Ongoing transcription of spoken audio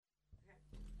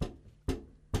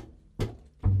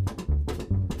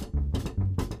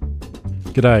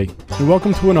G'day, and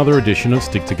welcome to another edition of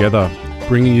Stick Together,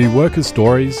 bringing you workers'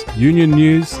 stories, union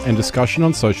news, and discussion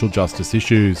on social justice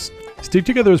issues. Stick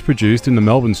Together is produced in the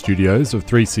Melbourne studios of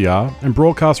 3CR and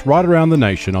broadcast right around the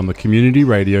nation on the Community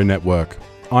Radio Network.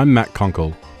 I'm Matt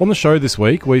Conkle. On the show this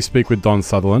week, we speak with Don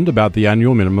Sutherland about the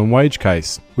annual minimum wage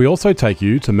case. We also take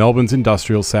you to Melbourne's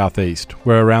industrial southeast,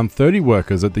 where around 30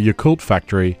 workers at the Yakult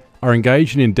factory are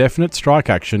engaged in indefinite strike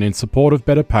action in support of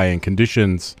better pay and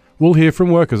conditions. We'll hear from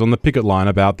workers on the picket line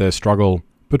about their struggle.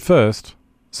 But first,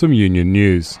 some union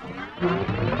news.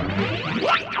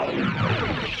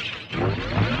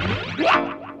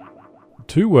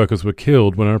 Two workers were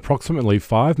killed when an approximately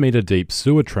 5-metre deep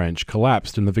sewer trench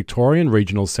collapsed in the Victorian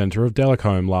Regional Centre of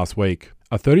Delacombe last week.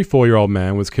 A 34-year-old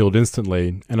man was killed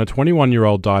instantly, and a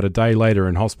 21-year-old died a day later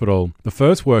in hospital. The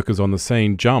first workers on the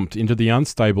scene jumped into the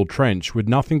unstable trench with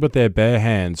nothing but their bare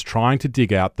hands trying to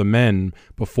dig out the men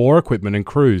before equipment and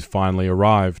crews finally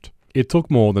arrived. It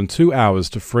took more than 2 hours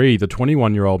to free the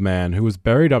 21-year-old man, who was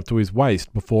buried up to his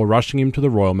waist before rushing him to the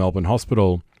Royal Melbourne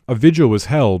Hospital. A vigil was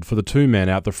held for the two men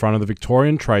out the front of the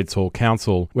Victorian Trades Hall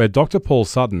Council, where Dr. Paul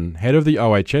Sutton, head of the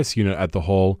OHS unit at the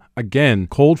hall, again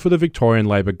called for the Victorian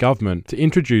Labor government to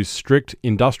introduce strict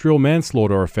industrial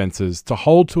manslaughter offences to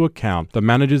hold to account the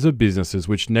managers of businesses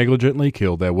which negligently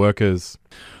kill their workers.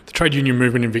 The trade union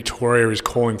movement in Victoria is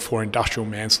calling for industrial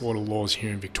manslaughter laws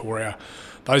here in Victoria.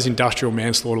 Those industrial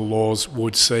manslaughter laws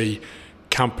would see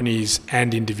companies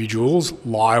and individuals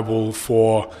liable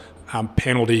for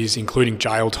penalties, including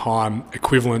jail time,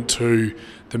 equivalent to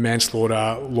the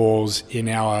manslaughter laws in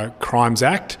our Crimes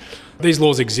Act. These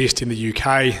laws exist in the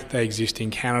UK, they exist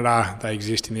in Canada, they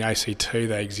exist in the ACT,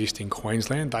 they exist in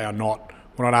Queensland. We're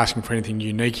not asking for anything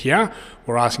unique here.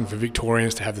 We're asking for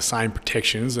Victorians to have the same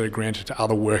protections that are granted to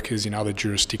other workers in other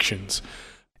jurisdictions.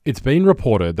 It's been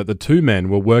reported that the two men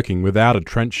were working without a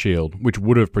trench shield, which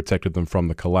would have protected them from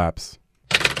the collapse.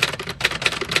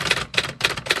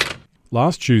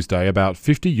 Last Tuesday, about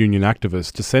 50 union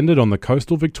activists descended on the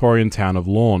coastal Victorian town of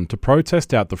Lorne to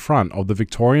protest out the front of the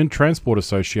Victorian Transport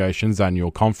Association's annual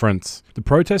conference. The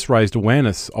protest raised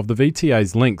awareness of the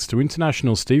VTA's links to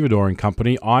international stevedoring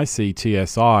company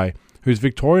ICTSI, whose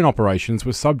Victorian operations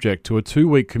were subject to a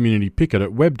 2-week community picket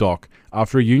at Webdock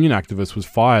after a union activist was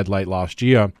fired late last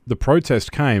year. The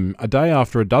protest came a day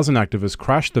after a dozen activists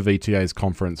crashed the VTA's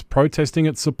conference, protesting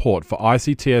its support for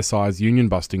ICTSI's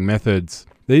union-busting methods.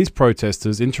 These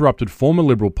protesters interrupted former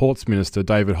Liberal Ports Minister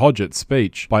David Hodgett's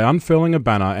speech by unfurling a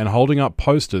banner and holding up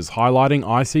posters highlighting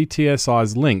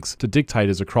ICTSI's links to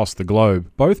dictators across the globe.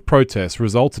 Both protests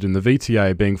resulted in the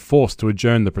VTA being forced to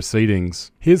adjourn the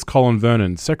proceedings. Here's Colin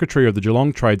Vernon, Secretary of the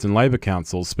Geelong Trades and Labour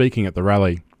Council, speaking at the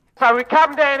rally. So we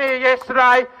come down here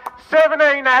yesterday,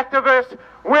 17 activists,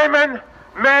 women,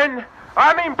 men,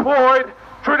 unemployed,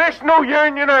 traditional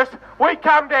unionists. We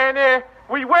come down here.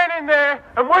 We went in there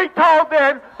and we told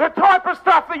them the type of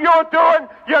stuff that you're doing,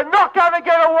 you're not going to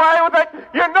get away with it.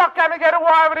 You're not going to get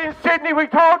away with it in Sydney. We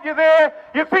told you there.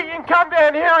 You think you can come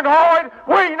down here and hide?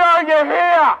 We know you're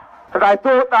here. And they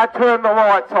thought they'd turn the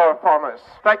lights off on us.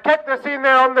 They kept us in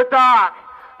there on the dark.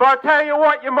 But I tell you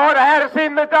what, you might have had us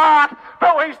in the dark,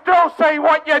 but we still see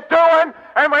what you're doing,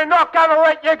 and we're not going to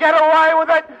let you get away with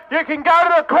it. You can go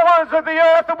to the corners of the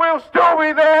earth and we'll still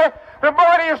be there. The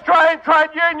mighty Australian trade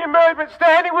union movement,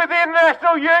 standing with the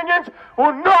international unions,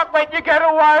 will not let you get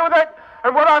away with it.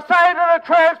 And what I say to the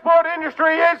transport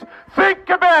industry is, think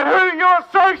about who you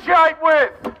associate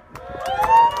with.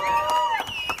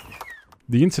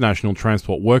 The International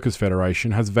Transport Workers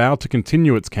Federation has vowed to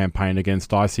continue its campaign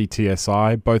against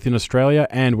ICTSI both in Australia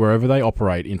and wherever they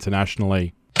operate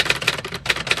internationally.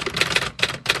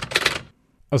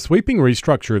 A sweeping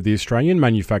restructure of the Australian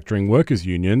Manufacturing Workers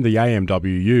Union, the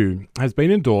AMWU, has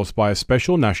been endorsed by a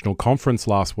special national conference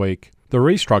last week. The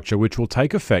restructure, which will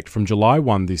take effect from July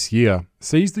 1 this year,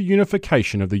 sees the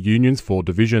unification of the union's 4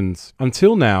 divisions.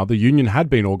 Until now, the union had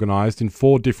been organised in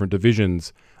 4 different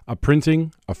divisions: a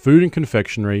printing, a food and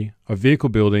confectionery, a vehicle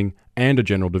building, and a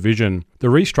general division. The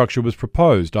restructure was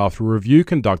proposed after a review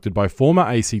conducted by former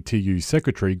ACTU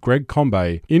Secretary Greg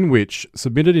Combet, in which,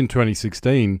 submitted in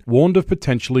 2016, warned of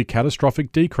potentially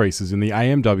catastrophic decreases in the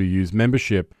AMWU's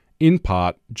membership, in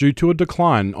part due to a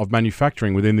decline of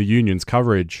manufacturing within the union's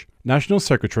coverage. National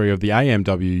Secretary of the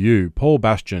AMWU, Paul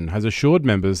Bastian, has assured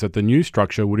members that the new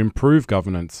structure would improve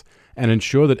governance and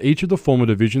ensure that each of the former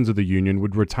divisions of the union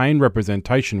would retain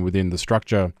representation within the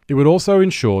structure. It would also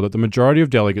ensure that the majority of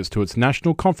delegates to its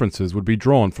national conferences would be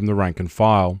drawn from the rank and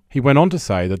file. He went on to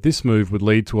say that this move would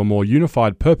lead to a more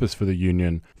unified purpose for the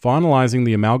union, finalising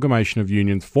the amalgamation of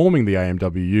unions forming the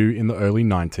AMWU in the early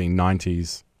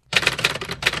 1990s.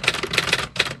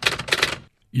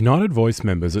 United Voice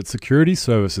members at security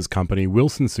services company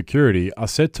Wilson Security are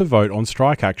set to vote on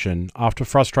strike action after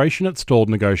frustration at stalled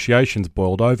negotiations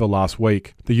boiled over last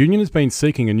week. The union has been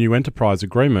seeking a new enterprise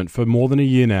agreement for more than a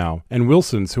year now, and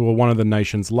Wilsons, who are one of the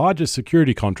nation's largest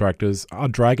security contractors, are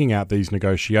dragging out these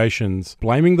negotiations,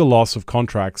 blaming the loss of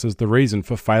contracts as the reason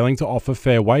for failing to offer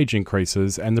fair wage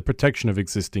increases and the protection of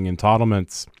existing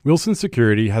entitlements. Wilson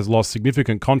Security has lost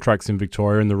significant contracts in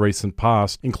Victoria in the recent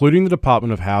past, including the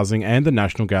Department of Housing and the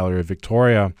National Gallery of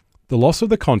Victoria. The loss of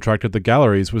the contract at the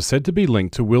galleries was said to be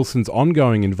linked to Wilson's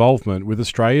ongoing involvement with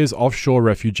Australia's offshore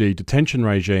refugee detention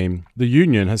regime. The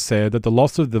union has said that the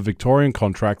loss of the Victorian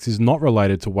contracts is not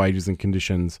related to wages and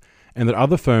conditions, and that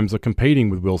other firms are competing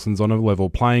with Wilson's on a level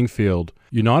playing field.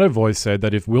 United Voice said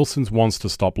that if Wilson's wants to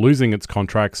stop losing its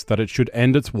contracts, that it should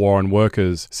end its war on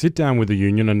workers, sit down with the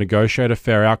union and negotiate a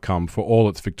fair outcome for all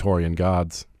its Victorian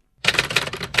guards.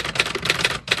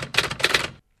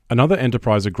 Another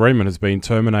enterprise agreement has been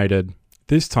terminated,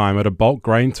 this time at a bulk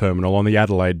grain terminal on the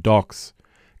Adelaide docks.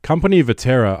 Company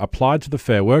Viterra applied to the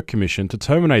Fair Work Commission to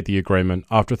terminate the agreement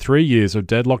after 3 years of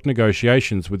deadlocked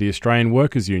negotiations with the Australian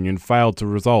Workers' Union failed to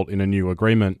result in a new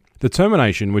agreement. The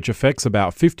termination, which affects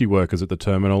about 50 workers at the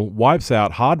terminal, wipes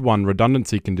out hard-won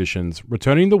redundancy conditions,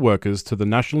 returning the workers to the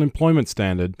National Employment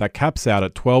Standard that caps out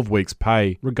at 12 weeks'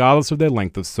 pay, regardless of their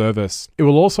length of service. It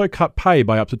will also cut pay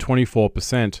by up to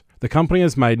 24%. The company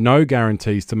has made no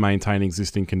guarantees to maintain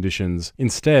existing conditions,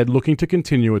 instead looking to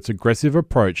continue its aggressive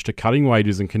approach to cutting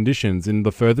wages and conditions in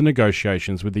the further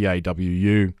negotiations with the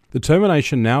AWU. The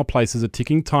termination now places a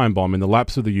ticking time bomb in the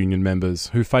laps of the union members,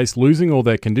 who face losing all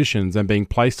their conditions and being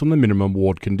placed on the minimum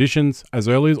ward conditions as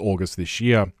early as August this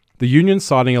year. The union,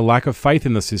 citing a lack of faith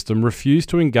in the system, refused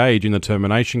to engage in the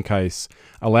termination case,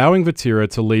 allowing Viterra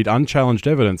to lead unchallenged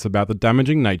evidence about the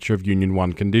damaging nature of Union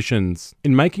 1 conditions.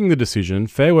 In making the decision,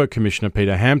 Fair Work Commissioner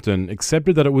Peter Hampton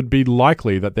accepted that it would be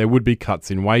likely that there would be cuts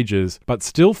in wages, but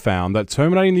still found that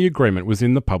terminating the agreement was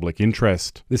in the public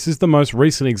interest. This is the most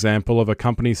recent example of a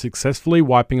company successfully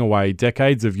wiping away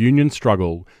decades of union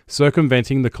struggle,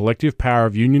 circumventing the collective power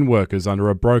of union workers under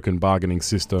a broken bargaining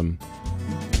system.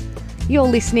 You're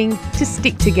listening to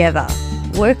Stick Together,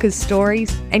 workers'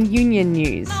 stories and union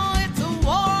news.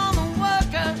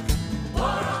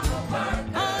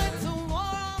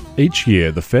 Each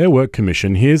year, the Fair Work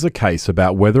Commission hears a case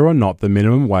about whether or not the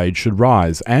minimum wage should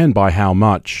rise and by how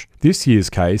much. This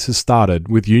year's case has started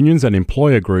with unions and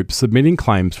employer groups submitting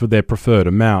claims for their preferred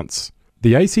amounts.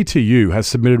 The ACTU has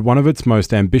submitted one of its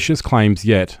most ambitious claims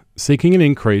yet, seeking an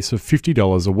increase of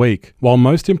 $50 a week, while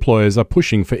most employers are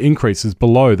pushing for increases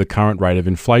below the current rate of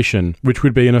inflation, which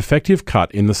would be an effective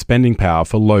cut in the spending power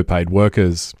for low-paid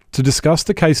workers. To discuss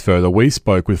the case further, we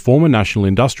spoke with former National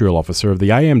Industrial Officer of the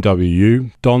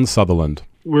AMWU, Don Sutherland.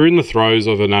 We're in the throes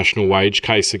of a national wage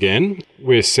case again.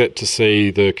 We're set to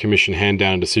see the Commission hand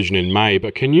down a decision in May,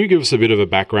 but can you give us a bit of a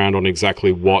background on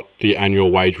exactly what the annual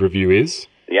wage review is?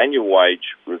 The annual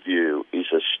wage review is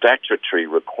a statutory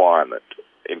requirement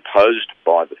imposed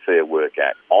by the Fair Work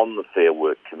Act on the Fair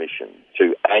Work Commission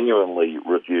to annually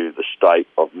review the state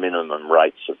of minimum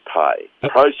rates of pay. The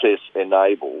process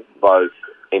enables both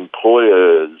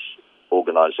employers'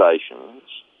 organisations,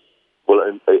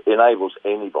 it enables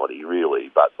anybody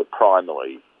really, but the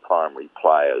primary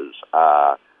players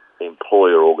are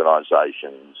employer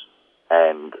organisations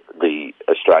and the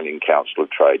Australian Council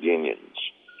of Trade Unions.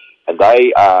 And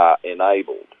they are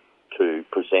enabled to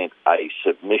present a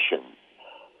submission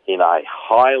in a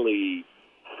highly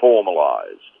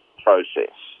formalised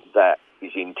process that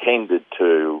is intended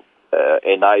to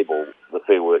enable the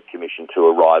Fair Work Commission to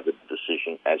arrive at a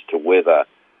decision as to whether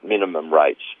minimum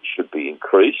rates should be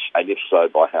increased, and if so,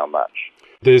 by how much.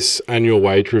 This annual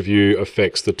wage review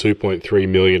affects the 2.3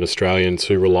 million Australians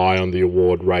who rely on the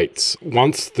award rates.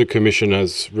 Once the Commission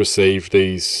has received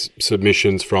these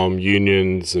submissions from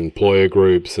unions, employer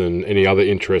groups and any other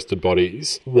interested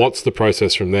bodies, what's the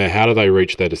process from there? How do they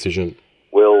reach their decision?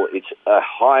 Well, it's a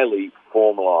highly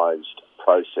formalised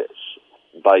process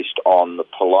based on the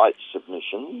polite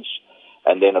submissions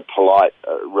and then a polite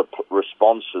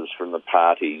responses from the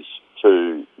parties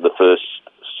to the first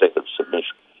set of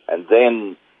submissions. And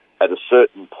then at a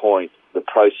certain point, the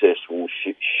process will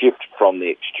shift from the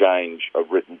exchange of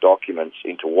written documents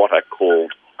into what are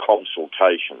called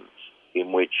consultations,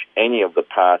 in which any of the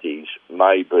parties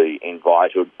may be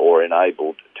invited or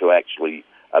enabled to actually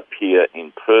appear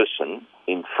in person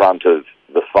in front of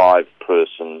the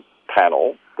 5-person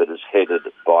panel that is headed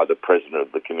by the President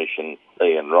of the Commission,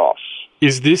 Ian Ross.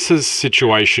 Is this a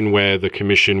situation where the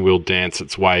Commission will dance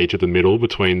its way to the middle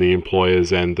between the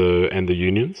employers and the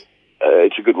unions?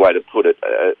 It's a good way to put it.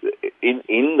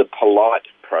 In the polite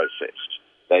process,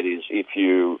 That is, if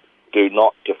you do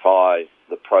not defy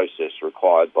the process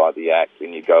required by the Act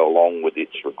and you go along with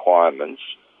its requirements,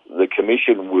 the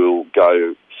Commission will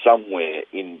go somewhere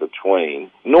in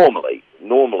between. Normally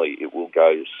it will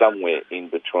go somewhere in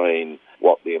between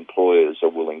what the employers are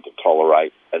willing to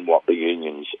tolerate and what the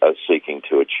unions are seeking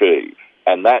to achieve.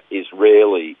 And that is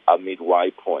rarely a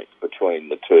midway point between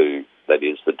the two. That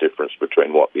is the difference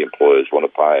between what the employers want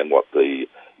to pay and what the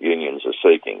unions are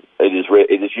seeking. It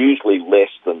is usually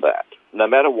less than that. No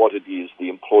matter what it is, the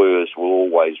employers will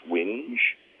always whinge,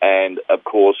 and of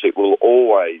course it will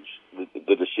always,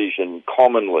 the decision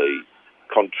commonly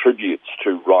contributes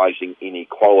to rising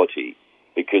inequality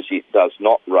because it does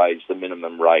not raise the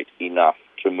minimum rate enough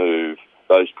to move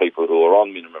those people who are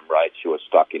on minimum rates who are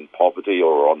stuck in poverty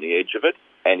or on the edge of it,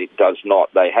 and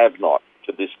they have not,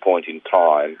 to this point in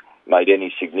time, made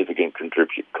any significant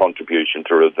contribution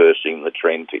to reversing the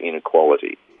trend to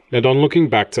inequality. Now, Don, looking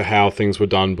back to how things were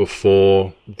done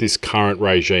before this current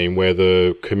regime where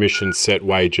the Commission set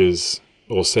wages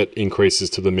or set increases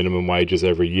to the minimum wages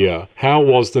every year, how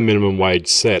was the minimum wage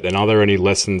set, and are there any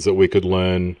lessons that we could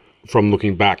learn from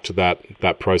looking back to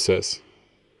that process?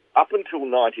 Up until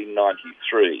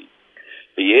 1993,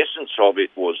 the essence of it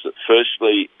was that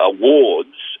firstly,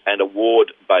 awards and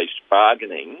award-based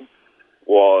bargaining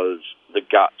was the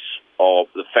guts of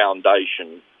the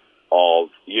foundation of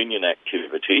union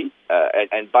activity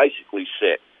and basically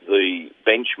set the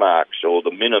benchmarks or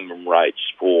the minimum rates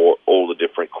for all the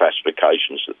different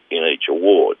classifications in each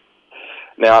award.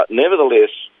 Now,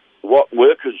 nevertheless, what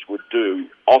workers would do,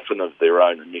 often of their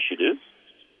own initiative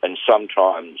and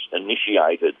sometimes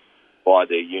initiated by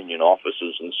their union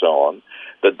officers and so on,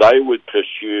 that they would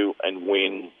pursue and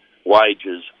win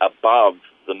wages above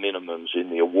the minimums in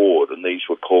the award, and these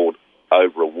were called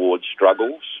over-award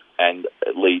struggles and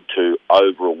lead to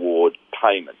over-award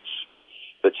payments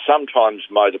that sometimes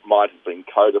might have been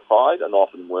codified and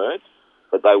often weren't,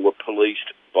 but they were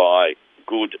policed by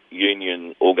good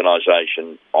union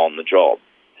organisation on the job.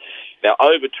 Now,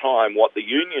 over time, what the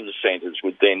union centres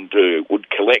would then do would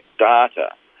collect data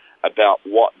about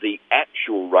what the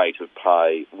actual rate of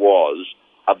pay was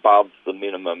above the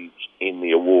minimums in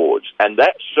the awards. And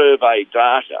that survey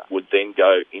data would then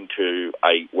go into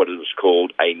what is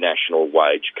called a national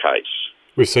wage case.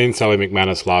 We've seen Sally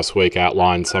McManus last week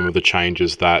outline some of the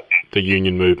changes that the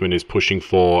union movement is pushing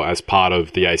for as part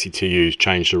of the ACTU's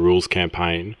Change the Rules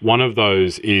campaign. One of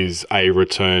those is a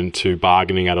return to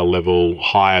bargaining at a level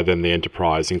higher than the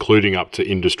enterprise, including up to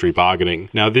industry bargaining.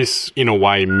 Now, this, in a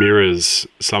way, mirrors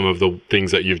some of the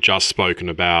things that you've just spoken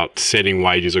about, setting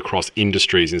wages across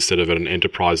industries instead of at an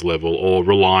enterprise level, or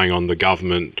relying on the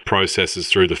government processes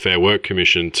through the Fair Work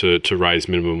Commission to raise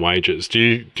minimum wages.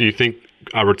 Do you think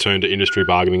a return to industry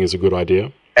bargaining is a good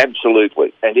idea?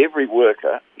 Absolutely. And every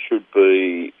worker should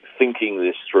be thinking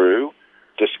this through,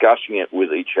 discussing it with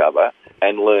each other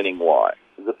and learning why.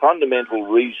 The fundamental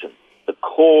reason, the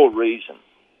core reason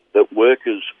that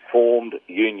workers formed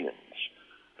unions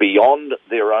beyond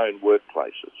their own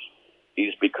workplaces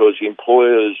is because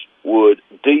employers would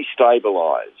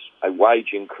destabilise a wage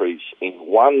increase in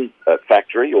one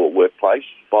factory or workplace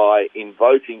by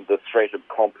invoking the threat of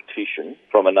competition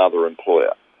from another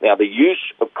employer. Now, the use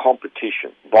of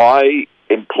competition by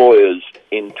employers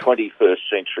in 21st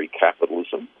century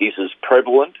capitalism is as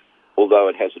prevalent, although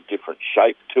it has a different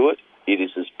shape to it, it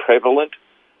is as prevalent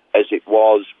as it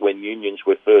was when unions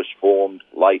were first formed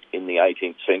late in the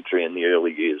 18th century and the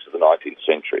early years of the 19th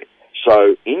century.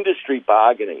 So industry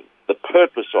bargaining, the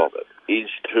purpose of it is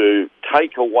to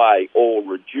take away or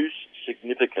reduce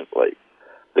significantly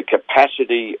the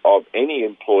capacity of any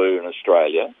employer in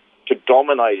Australia to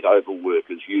dominate over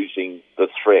workers using the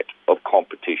threat of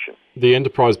competition. The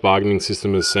enterprise bargaining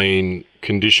system has seen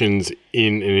conditions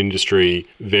in an industry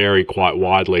vary quite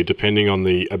widely depending on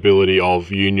the ability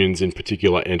of unions in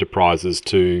particular enterprises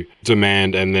to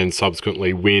demand and then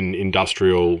subsequently win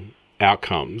industrial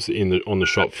outcomes on the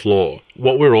shop floor.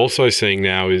 What we're also seeing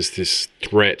now is this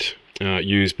threat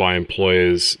used by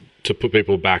employers to put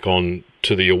people back on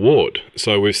to the award.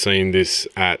 So we've seen this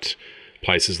at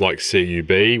places like CUB,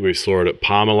 we saw it at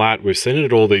Parmalat, we've seen it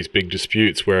at all these big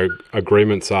disputes where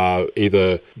agreements are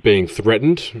either being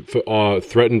threatened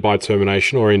by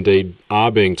termination or indeed are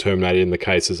being terminated in the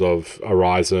cases of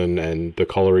Aurizon and the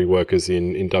colliery workers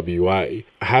in WA.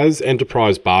 Has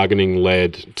enterprise bargaining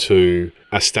led to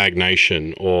a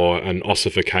stagnation or an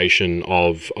ossification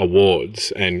of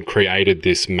awards and created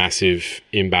this massive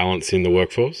imbalance in the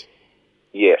workforce?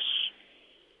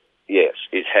 Yes,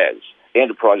 it has.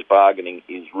 Enterprise bargaining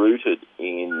is rooted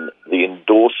in the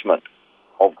endorsement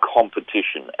of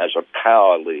competition as a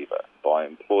power lever by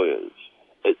employers.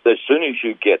 as soon as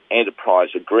you get enterprise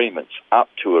agreements up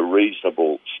to a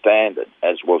reasonable standard,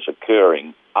 as was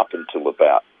occurring up until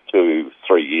about 2-3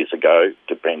 years ago,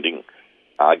 depending,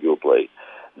 arguably,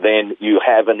 then you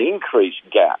have an increased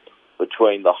gap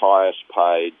between the highest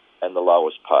paid and the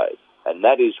lowest paid. And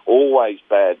that is always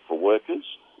bad for workers,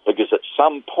 because at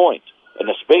some point, and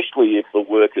especially if the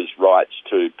workers' rights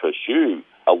to pursue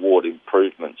award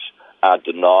improvements are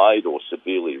denied or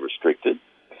severely restricted,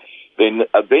 then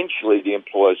eventually the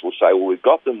employers will say, well, we've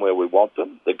got them where we want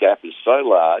them. The gap is so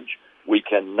large, we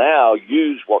can now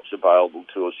use what's available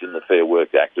to us in the Fair Work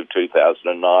Act of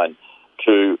 2009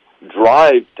 to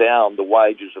drive down the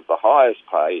wages of the highest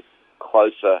paid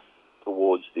closer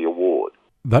towards the award.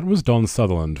 That was Don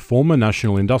Sutherland, former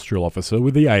National Industrial Officer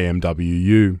with the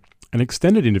AMWU. An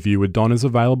extended interview with Don is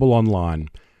available online.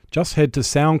 Just head to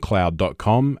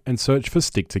soundcloud.com and search for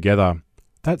Stick Together.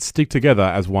 That's Stick Together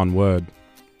as one word.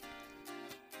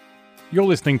 You're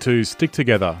listening to Stick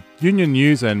Together, union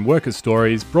news and workers'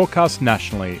 stories broadcast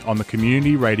nationally on the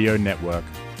Community Radio Network.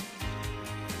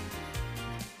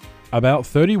 About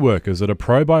 30 workers at a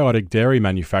probiotic dairy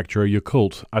manufacturer,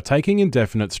 Yakult, are taking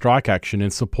indefinite strike action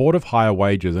in support of higher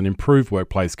wages and improved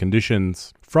workplace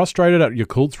conditions. Frustrated at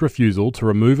Yakult's refusal to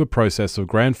remove a process of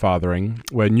grandfathering,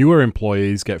 where newer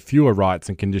employees get fewer rights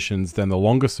and conditions than the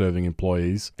longer-serving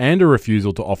employees, and a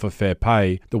refusal to offer fair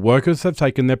pay, the workers have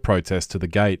taken their protest to the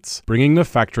gates, bringing the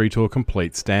factory to a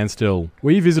complete standstill.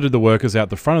 We visited the workers out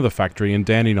the front of the factory in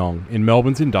Dandenong, in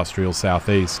Melbourne's industrial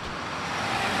southeast.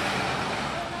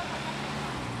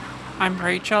 I'm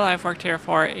Rachel. I've worked here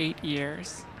for 8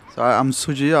 years. So I'm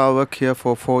Suji. I work here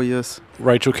for 4 years.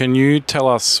 Rachel, can you tell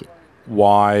us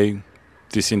why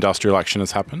this industrial action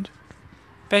has happened?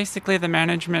 Basically, the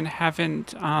management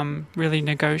haven't really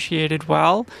negotiated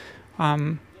well.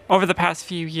 Over the past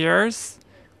few years,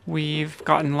 we've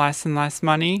gotten less and less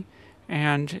money,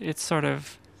 and it's sort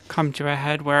of come to a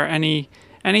head where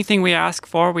anything we ask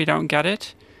for, we don't get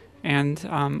it. And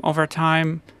over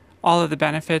time, all of the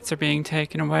benefits are being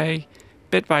taken away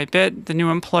bit by bit. The new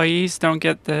employees don't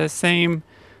get the same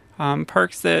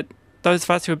perks that those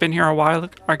of us who have been here a while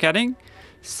are getting.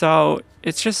 So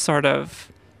it's just sort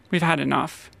of, we've had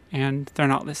enough, and they're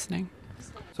not listening.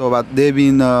 So but they've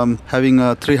been having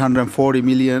a 340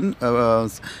 million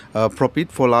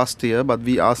profit for last year, but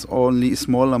we ask only a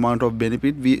small amount of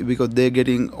benefit because they're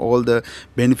getting all the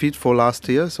benefits for last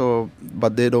year. So,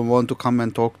 but they don't want to come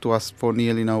and talk to us for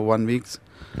nearly now 1 week.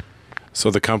 So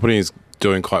the company is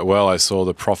doing quite well. I saw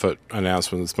the profit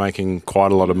announcement. It's making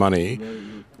quite a lot of money.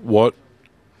 What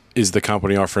is the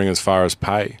company offering as far as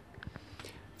pay?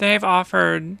 They've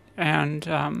offered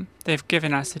and they've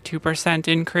given us a 2%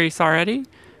 increase already,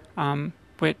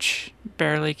 which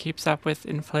barely keeps up with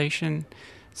inflation.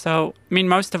 So, I mean,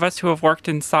 most of us who have worked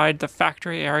inside the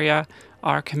factory area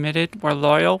are committed. We're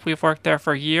loyal. We've worked there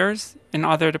for years. In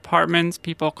other departments,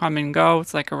 people come and go.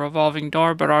 It's like a revolving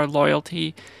door, but our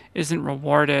loyalty isn't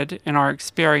rewarded, and our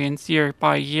experience year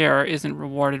by year isn't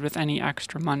rewarded with any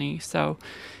extra money. So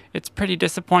it's pretty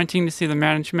disappointing to see the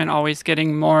management always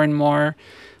getting more and more.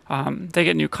 They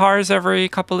get new cars every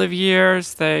couple of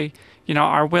years. They,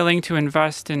 are willing to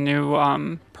invest in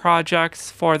new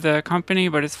projects for the company,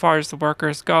 but as far as the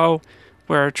workers go,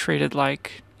 we're treated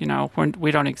like,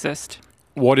 we don't exist.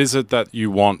 What is it that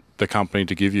you want the company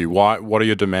to give you? What are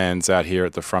your demands out here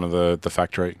at the front of the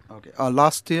factory? Okay.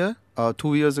 Last year,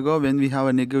 2 years ago, when we have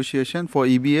a negotiation for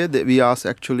EBA, we asked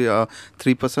actually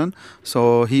 3%.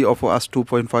 So he offered us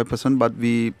 2.5%, but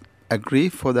we agree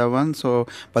for that one. So,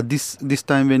 but this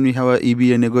time when we have a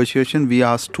EBA negotiation, we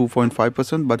asked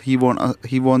 2.5%, but he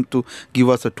want to give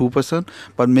us a 2%.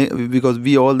 But because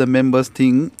we all the members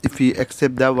think if we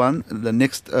accept that one, the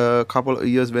next couple of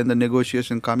years when the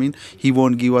negotiation come in, he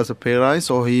won't give us a pay rise,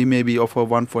 or he maybe offer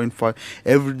 1.5.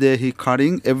 Every day he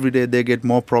cutting. Every day they get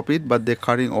more profit, but they're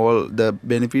cutting all the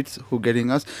benefits who getting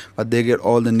us. But they get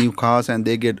all the new cars and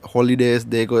they get holidays.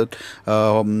 They got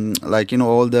all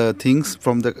the things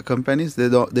from the companies.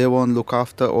 They won't look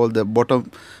after all the bottom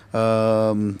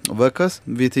workers.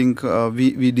 We think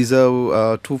we deserve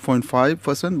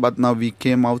 2.5%, but now we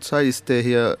came outside, stay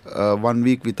here 1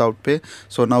 week without pay.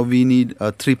 So now we need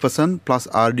 3% plus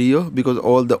RDO, because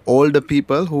all the older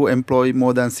people who employ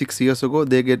more than 6 years ago,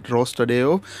 they get roster day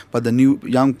off. But the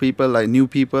young people, like new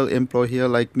people employ here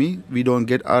like me, we don't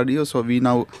get RDO. So we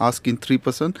now asking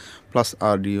 3% plus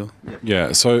RDO.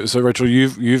 Yeah. So Rachel,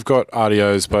 you've got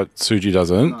RDOs, but Suji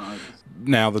doesn't.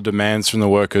 Now the demands from the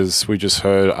workers we just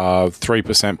heard are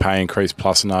 3% pay increase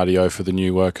plus an RDO for the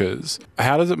new workers.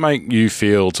 How does it make you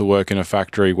feel to work in a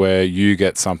factory where you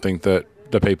get something that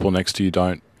the people next to you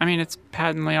don't? I mean, it's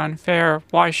patently unfair.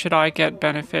 Why should I get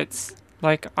benefits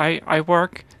Like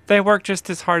they work just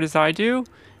as hard as I do,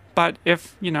 but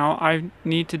if, I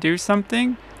need to do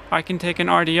something, I can take an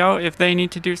RDO. If they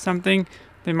need to do something,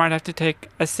 they might have to take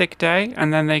a sick day,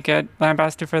 and then they get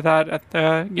lambasted for that at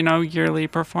the, yearly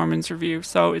performance review.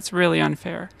 So it's really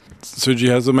unfair. Suji,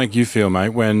 how does it make you feel, mate,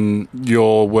 when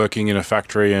you're working in a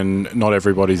factory and not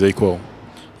everybody's equal?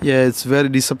 Yeah, it's very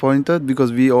disappointed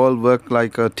because we all work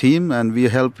like a team and we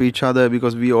help each other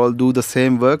because we all do the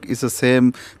same work. It's the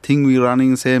same thing we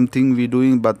running, same thing we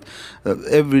doing. But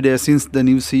every day since the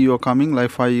new CEO coming, like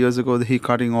 5 years ago, he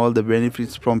cutting all the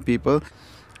benefits from people.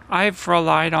 I've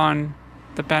relied on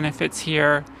the benefits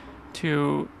here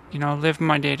to, live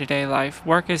my day-to-day life.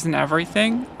 Work isn't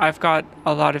everything. I've got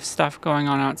a lot of stuff going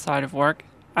on outside of work,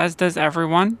 as does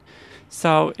everyone.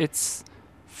 So it's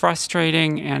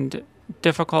frustrating and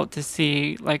difficult to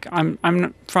see. Like, I'm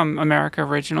from America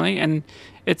originally, and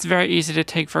it's very easy to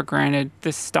take for granted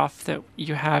the stuff that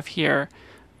you have here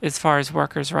as far as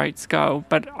workers' rights go.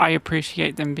 But I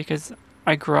appreciate them because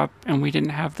I grew up and we didn't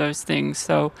have those things.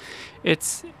 So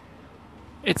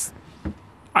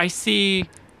I see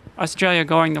Australia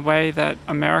going the way that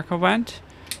America went,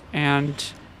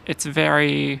 and it's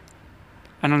very,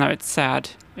 I don't know, it's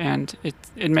sad. And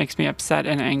it makes me upset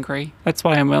and angry. That's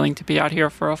why I'm willing to be out here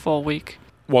for a full week.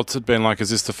 What's it been like? Is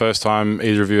this the first time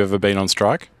either of you ever been on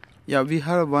strike? Yeah, we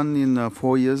had one in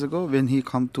 4 years ago when he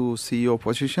come to CEO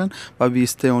position, but we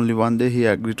stay only one day. He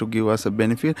agreed to give us a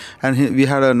benefit, and we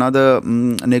had another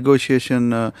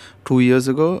negotiation 2 years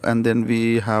ago, and then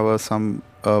we have some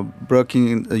working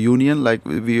in a union, like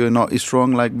we are not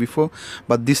strong like before.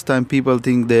 But this time people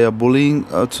think they are bullying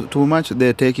too much.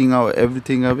 They're taking our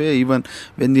everything away. Even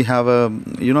when we have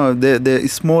the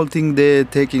small thing they're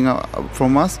taking out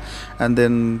from us, and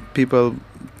then people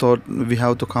thought we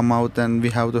have to come out and we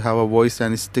have to have a voice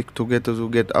and stick together to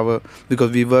get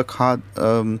because we work hard,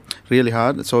 really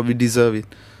hard, so we deserve it.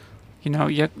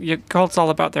 Yakult's all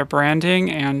about their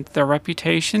branding and their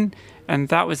reputation, and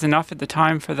that was enough at the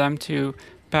time for them to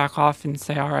back off and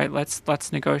say, all right,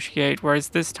 let's negotiate. Whereas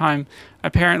this time,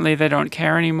 apparently they don't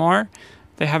care anymore.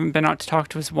 They haven't been out to talk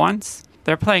to us once.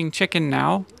 They're playing chicken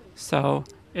now, so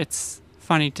it's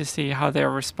funny to see how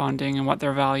they're responding and what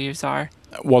their values are.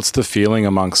 What's the feeling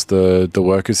amongst the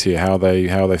workers here? How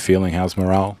are they feeling? How's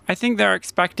morale? I think they're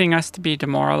expecting us to be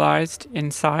demoralized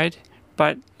inside,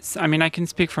 but I can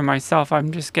speak for myself.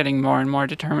 I'm just getting more and more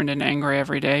determined and angry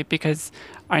every day because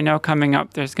I know coming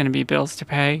up there's going to be bills to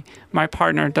pay. My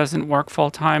partner doesn't work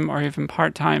full-time or even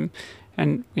part-time,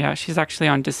 and she's actually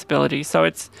on disability. So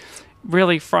it's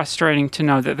really frustrating to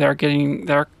know that they're getting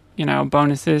their,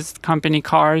 bonuses, company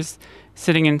cars,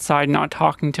 sitting inside not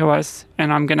talking to us,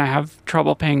 and I'm going to have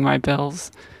trouble paying my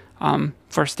bills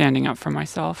for standing up for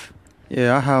myself.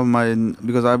 Yeah, I have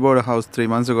because I bought a house 3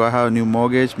 months ago. I have a new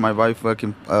mortgage. My wife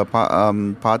working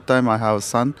part-time. I have a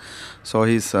son, so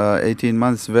he's 18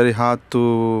 months. It's very hard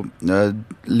to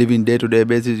live in day-to-day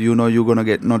basis. You're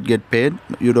gonna not get paid.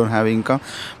 You don't have income,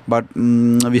 but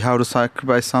we have to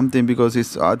sacrifice something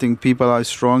because I think people are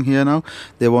strong here now.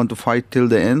 They want to fight till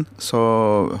the end.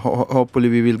 So hopefully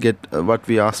we will get what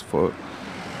we asked for.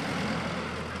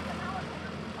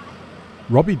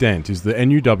 Robbie Dent is the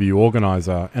NUW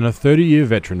organiser and a 30-year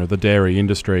veteran of the dairy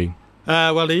industry.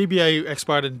 Well, the EBA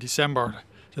expired in December,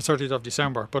 the 30th of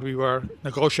December, but we were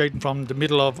negotiating from the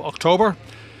middle of October.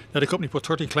 Now, the company put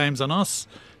 30 claims on us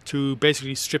to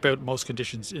basically strip out most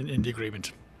conditions in the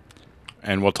agreement.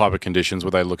 And what type of conditions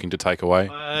were they looking to take away?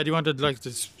 They wanted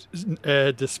this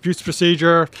disputes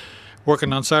procedure,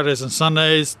 working on Saturdays and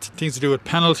Sundays, things to do with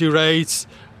penalty rates,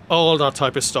 all that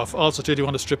type of stuff. Also, too, they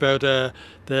want to strip out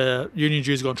the union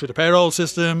dues going through the payroll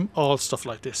system, all stuff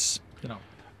like this,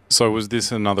 So was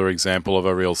this another example of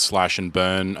a real slash and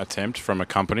burn attempt from a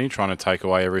company trying to take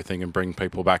away everything and bring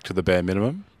people back to the bare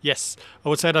minimum? Yes, I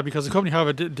would say that because the company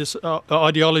have this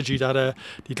ideology that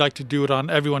they'd like to do it on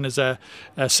everyone is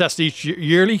assessed each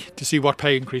yearly to see what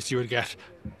pay increase you would get.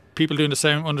 People doing the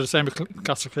same under the same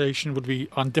classification would be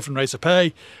on different rates of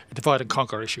pay, a divide and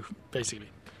conquer issue, basically.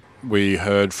 We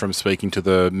heard from speaking to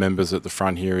the members at the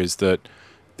front here is that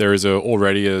there is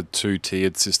already a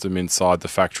two-tiered system inside the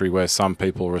factory where some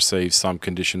people receive some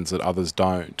conditions that others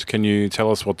don't. Can you tell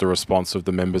us what the response of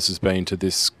the members has been to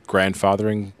this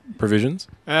grandfathering provisions?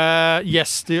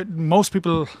 Yes, most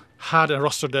people had a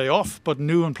roster day off, but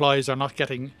new employees are not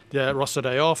getting the roster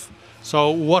day off.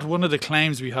 So one of the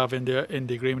claims we have in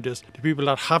the agreement is the people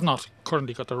that have not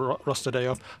currently got the roster day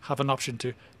off have an option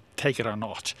to take it or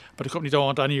not. But the company don't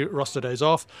want any roster days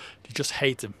off. They just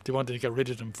hate them. They want to get rid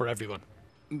of them for everyone.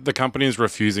 The company is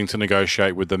refusing to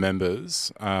negotiate with the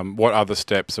members. What other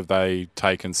steps have they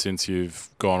taken since you've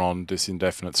gone on this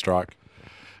indefinite strike?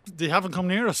 They haven't come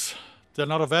near us. They're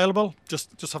not available.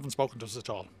 Just haven't spoken to us at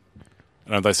all.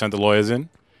 And have they sent the lawyers in?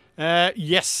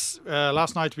 Yes.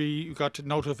 Last night we got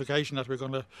notification that we're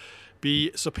going to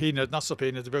be subpoenaed. Not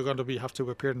subpoenaed. We're going to have to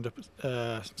appear in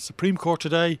the Supreme Court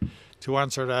today to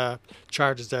answer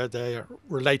charges there they are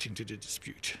relating to the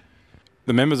dispute.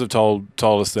 The members have told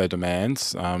us their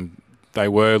demands. They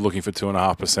were looking for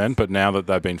 2.5%, but now that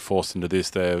they've been forced into this,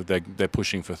 they're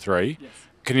pushing for 3%. Yes.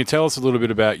 Can you tell us a little bit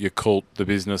about Yakult, the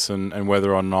business, and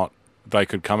whether or not they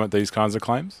could come at these kinds of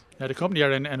claims? Now, the company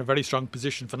are in a very strong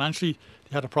position financially.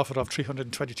 They had a profit of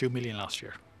 322 million last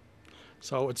year.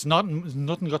 So it's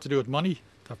nothing got to do with money.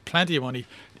 They have plenty of money.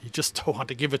 They just don't want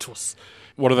to give it to us.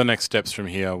 What are the next steps from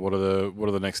here? What are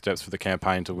the next steps for the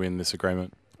campaign to win this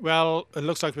agreement? Well, it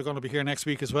looks like we're going to be here next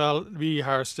week as well. We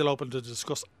are still open to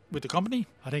discuss with the company.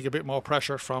 I think a bit more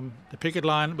pressure from the picket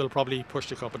line will probably push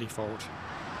the company forward.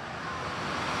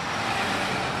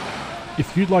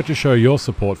 If you'd like to show your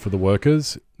support for the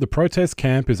workers, the protest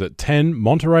camp is at 10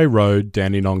 Monterey Road,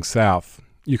 Dandenong South.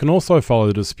 You can also follow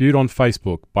the dispute on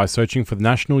Facebook by searching for the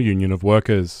National Union of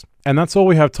Workers. And that's all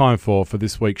we have time for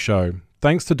this week's show.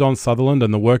 Thanks to Don Sutherland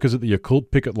and the workers at the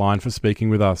Yakult picket line for speaking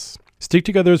with us. Stick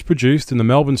Together is produced in the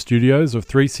Melbourne studios of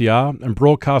 3CR and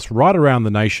broadcast right around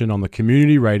the nation on the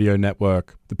Community Radio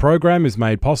Network. The program is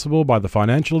made possible by the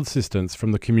financial assistance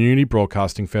from the Community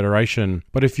Broadcasting Federation.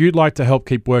 But if you'd like to help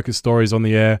keep workers' stories on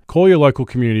the air, call your local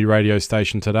community radio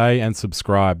station today and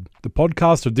subscribe. The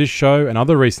podcast of this show and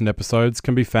other recent episodes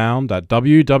can be found at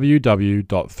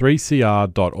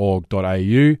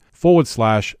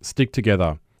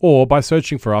www.3cr.org.au/sticktogether or by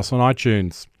searching for us on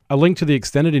iTunes. A link to the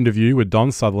extended interview with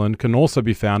Don Sutherland can also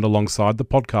be found alongside the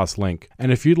podcast link. And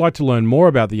if you'd like to learn more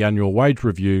about the annual wage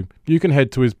review, you can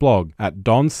head to his blog at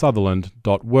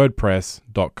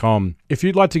donsutherland.wordpress.com. If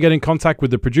you'd like to get in contact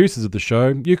with the producers of the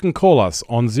show, you can call us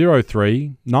on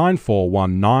 03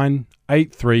 9419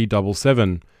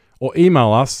 8377 or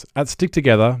email us at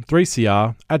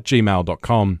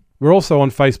sticktogether3cr@gmail.com. We're also on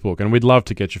Facebook and we'd love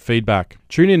to get your feedback.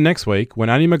 Tune in next week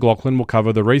when Annie McLaughlin will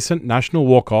cover the recent national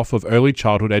walk-off of early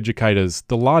childhood educators,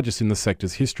 the largest in the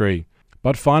sector's history.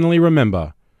 But finally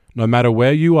remember, no matter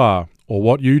where you are or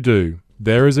what you do,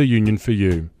 there is a union for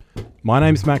you. My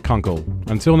name's Matt Kunkel.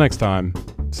 Until next time,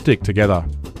 stick together.